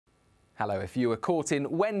Hello, if you were caught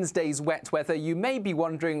in Wednesday's wet weather, you may be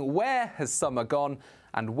wondering, where has summer gone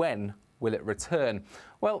and when will it return?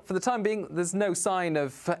 Well, for the time being, there's no sign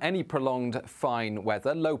of any prolonged fine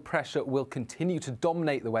weather. Low pressure will continue to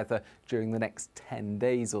dominate the weather during the next 10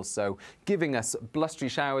 days or so, giving us blustery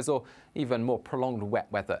showers or even more prolonged wet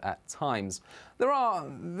weather at times. There are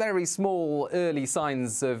very small early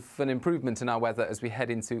signs of an improvement in our weather as we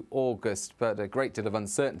head into August, but a great deal of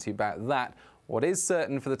uncertainty about that. What is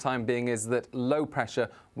certain for the time being is that low pressure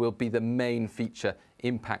will be the main feature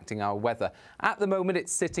impacting our weather. At the moment,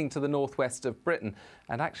 it's sitting to the northwest of Britain.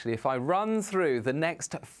 And actually, if I run through the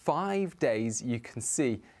next 5 days, you can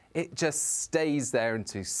see it just stays there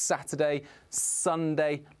into Saturday,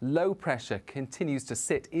 Sunday. Low pressure continues to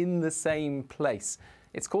sit in the same place.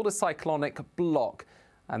 It's called a cyclonic block.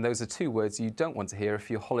 And those are two words you don't want to hear if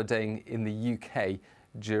you're holidaying in the UK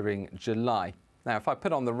during July. Now, if I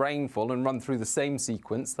put on the rainfall and run through the same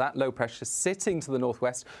sequence, that low pressure sitting to the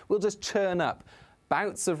northwest will just churn up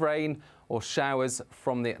bouts of rain or showers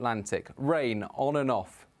from the Atlantic. Rain on and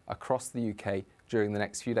off across the UK during the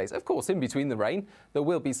next few days. Of course, in between the rain, there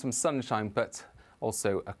will be some sunshine, but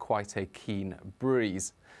also quite a keen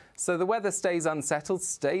breeze. So the weather stays unsettled,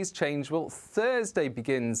 stays changeable. Thursday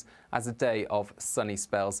begins as a day of sunny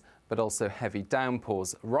spells, but also heavy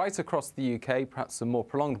downpours right across the UK, perhaps some more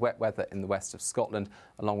prolonged wet weather in the west of Scotland,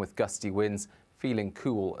 along with gusty winds, feeling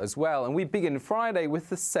cool as well. And we begin Friday with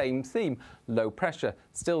the same theme. Low pressure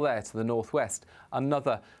still there to the northwest.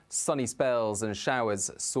 Another sunny spells and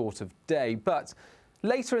showers sort of day. But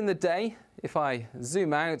later in the day, if I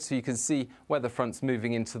zoom out, you can see weather fronts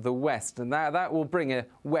moving into the west. And that will bring a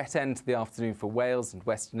wet end to the afternoon for Wales and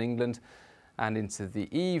Western England. And into the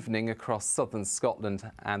evening across southern Scotland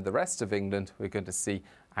and the rest of England, we're going to see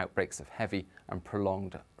outbreaks of heavy and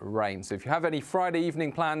prolonged rain. So if you have any Friday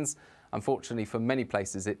evening plans, unfortunately for many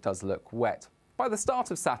places it does look wet. By the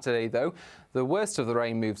start of Saturday, though, the worst of the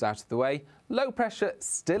rain moves out of the way. Low pressure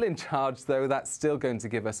still in charge, though. That's still going to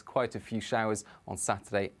give us quite a few showers on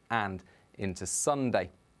Saturday and into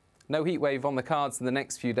Sunday. No heat wave on the cards in the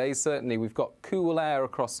next few days. Certainly, we've got cool air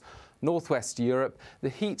across northwest Europe, the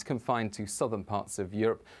heat confined to southern parts of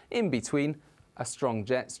Europe, in between a strong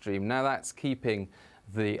jet stream. Now that's keeping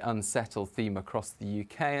the unsettled theme across the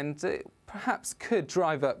UK, and it perhaps could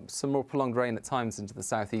drive up some more prolonged rain at times into the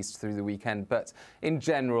southeast through the weekend, but in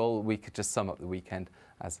general we could just sum up the weekend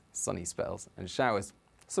as sunny spells and showers.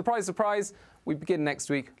 Surprise, surprise, we begin next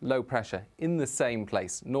week low pressure in the same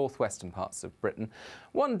place, northwestern parts of Britain.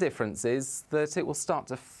 One difference is that it will start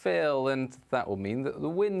to fill, and that will mean that the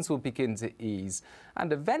winds will begin to ease,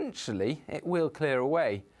 and eventually it will clear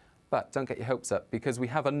away. But don't get your hopes up, because we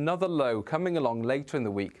have another low coming along later in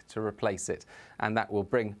the week to replace it, and that will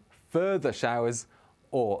bring further showers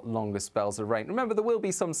or longer spells of rain. Remember, there will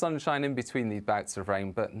be some sunshine in between these bouts of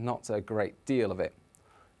rain, but not a great deal of it.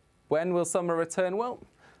 When will summer return? Well,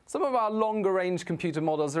 some of our longer range computer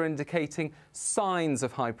models are indicating signs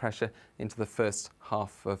of high pressure into the first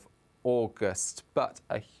half of August, but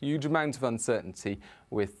a huge amount of uncertainty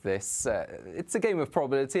with this. It's a game of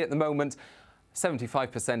probability at the moment.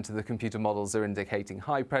 75% of the computer models are indicating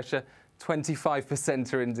high pressure,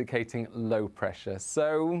 25% are indicating low pressure.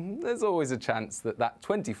 So there's always a chance that that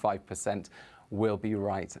 25% will be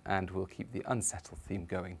right and will keep the unsettled theme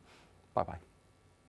going. Bye-bye.